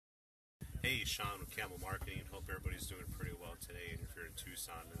Hey, Sean with Camel Marketing. Hope everybody's doing pretty well today. And if you're in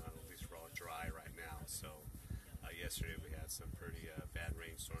Tucson, at least we're all dry right now. So, yesterday we had some pretty bad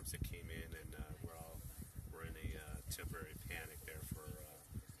rainstorms that came in, and we're in a temporary panic there for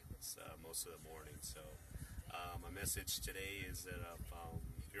most of the morning. So, my message today is that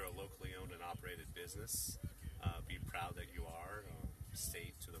if you're a locally owned and operated business, be proud that you are.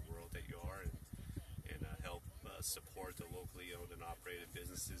 State to the world that you are, and help support the locally owned and operated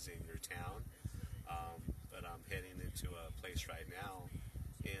businesses in your town. But I'm heading into a place right now,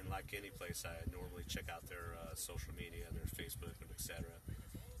 and like any place, I normally check out their social media, their Facebook, and etc.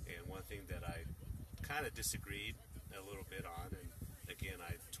 And one thing that I kind of disagreed a little bit on, and again,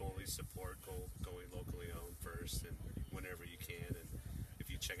 I totally support going locally owned first, and whenever you can. And if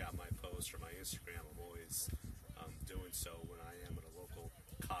you check out my posts or my Instagram, I'm always doing so when I am at a local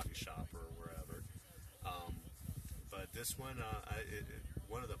coffee shop or wherever. But this one,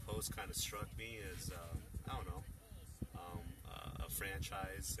 one of the posts kind of struck me as, I don't know, a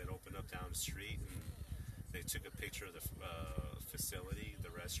franchise that opened up down the street, and they took a picture of the facility, the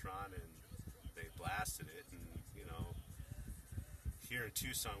restaurant, and they blasted it. And, here in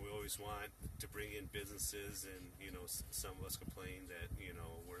Tucson, we always want to bring in businesses, and, some of us complain that,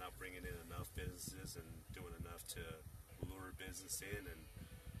 we're not bringing in enough businesses and doing enough to lure business in. And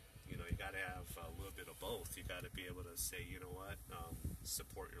you got to have a little bit of both. You got to be able to say, you know what,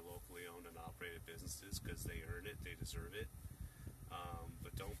 support your locally owned and operated businesses because they earn it, they deserve it.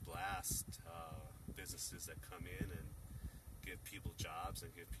 But don't blast businesses that come in and give people jobs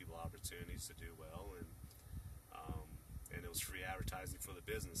and give people opportunities to do well. And it was free advertising for the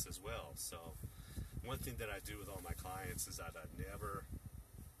business as well. So one thing that I do with all my clients is that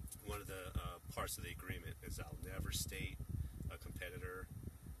one of the parts of the agreement is I'll never state a competitor.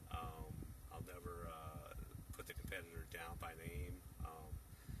 I'll never put the competitor down by name.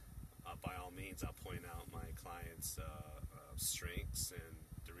 By all means, I'll point out my client's strengths and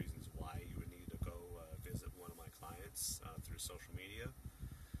the reasons why you would need to go visit one of my clients through social media.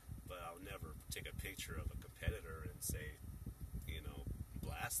 But I'll never take a picture of a competitor and say,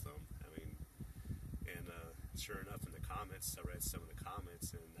 blast them. And sure enough, in the comments, I read some of the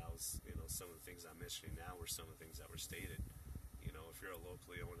comments, and that was, some of the things I'm mentioning now were some of the things that were stated. If you're a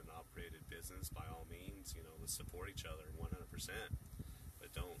locally owned and operated business, by all means, let's support each other 100%.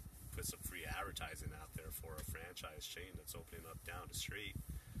 But don't put some free advertising out there for a franchise chain that's opening up down the street.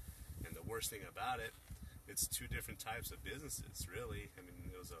 And the worst thing about it, it's two different types of businesses, really.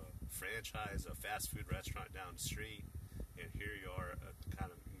 There was a franchise, a fast food restaurant down the street, and here you are,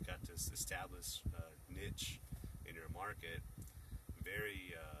 you got this established niche in your market.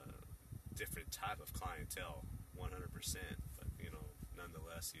 Very different type of clientele, 100%. But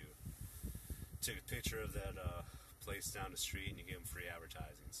nonetheless, you took a picture of that place down the street and you give them free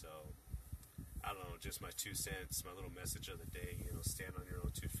advertising. So I don't know, just my 2 cents, my little message of the day. Stand on your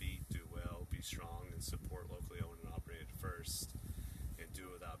own 2 feet, do well, be strong, and support locally owned and operated first, and do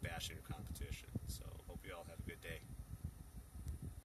it without bashing your